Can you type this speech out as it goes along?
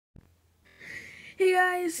Hey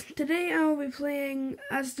guys, today I will be playing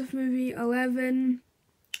asdf movie 11.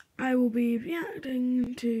 I will be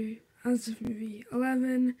reacting to asdf movie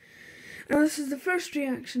 11. Now this is the first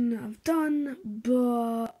reaction that I've done,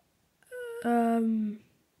 but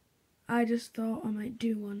I just thought I might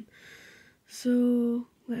do one. So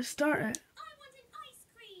let's start it. I want an ice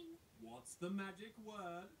cream. What's the magic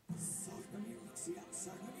word?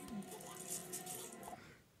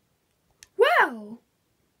 Well,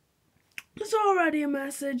 there's already a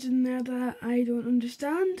message in there that I don't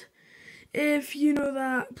understand. If you know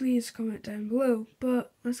that, please comment down below.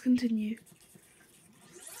 But let's continue.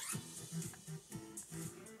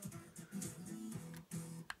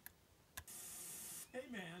 Hey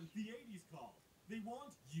man, the 80s called. They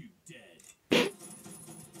want you dead.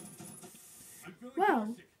 I'm feeling Wow.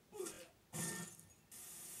 caustic.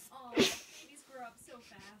 Oh, babies grow up so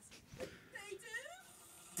fast. They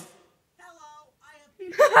do? Hello, I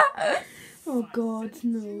have Oh I God, sent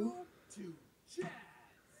no. you to jazz.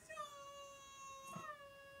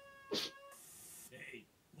 Hey,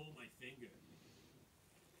 pull my finger.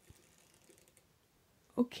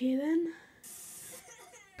 Okay then.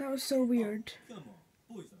 That was so weird. Come on,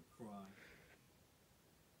 boys don't cry.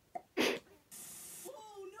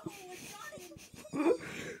 Oh no, I got him.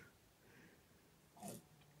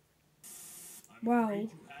 I'm Wow. afraid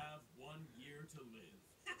you have 1 year to live.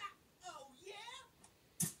 Oh yeah?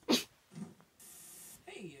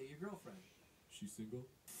 Hey, your girlfriend. She's single?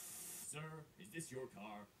 Sir, is this your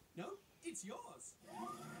car? No, it's yours.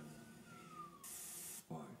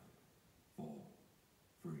 5, 4,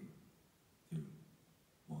 3, 2,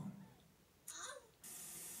 1.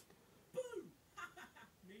 Boom!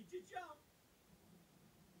 Made you jump.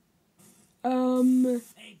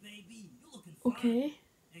 Hey baby, you looking fine. Okay.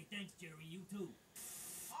 Hey, thanks Jerry, you too.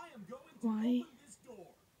 I am going to Why? open this door.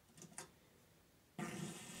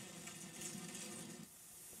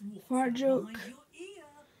 What's Fart that joke. behind your ear?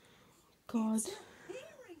 God. It's a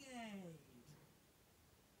hearing aid.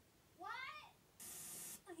 What?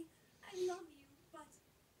 I love you, but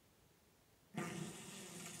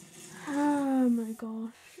Oh my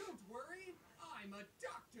gosh. Don't worry, I'm a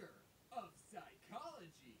doctor of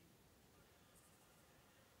psychology.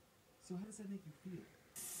 So how does that make you feel?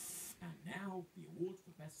 And now, the award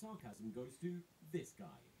for best sarcasm goes to this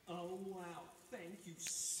guy. Oh wow, thank you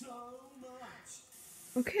so much.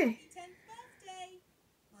 Okay. happy 10th birthday.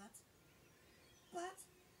 But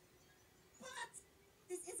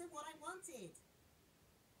this isn't what I wanted.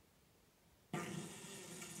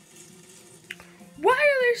 Why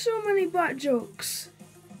are there so many butt jokes?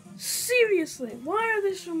 Seriously, why are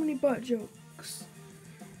there so many butt jokes?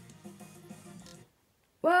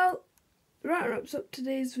 Well, that wraps up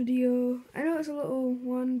today's video. I know it's a little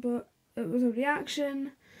one, but it was a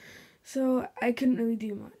reaction, so I couldn't really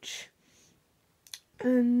do much.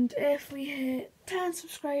 And if we hit 10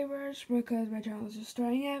 subscribers, because my channel is just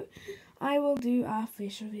starting out, I will do a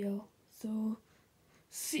face reveal. So,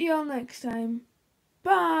 see y'all next time.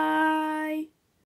 Bye!